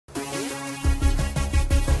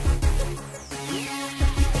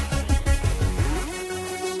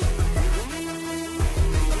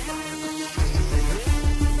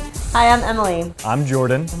Hi, I'm Emily. I'm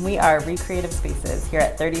Jordan. And we are Recreative Spaces here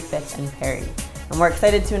at 35th and Perry. And we're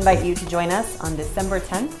excited to invite you to join us on December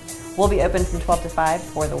 10th. We'll be open from 12 to 5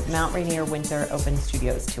 for the Mount Rainier Winter Open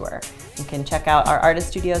Studios Tour. You can check out our artist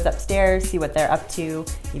studios upstairs, see what they're up to,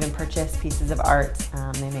 even purchase pieces of art.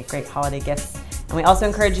 They make great holiday gifts. And we also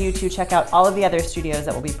encourage you to check out all of the other studios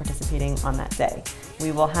that will be participating on that day.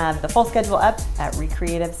 We will have the full schedule up at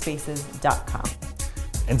recreativespaces.com.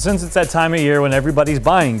 And since it's that time of year when everybody's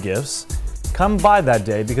buying gifts, come by that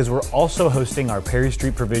day because we're also hosting our Perry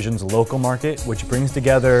Street Provisions local market, which brings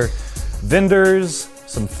together vendors,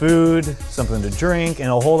 some food, something to drink, and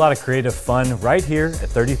a whole lot of creative fun right here at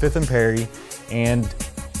 35th and Perry. And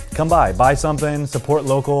come by, buy something, support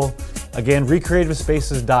local. Again,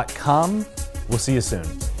 recreativespaces.com. We'll see you soon.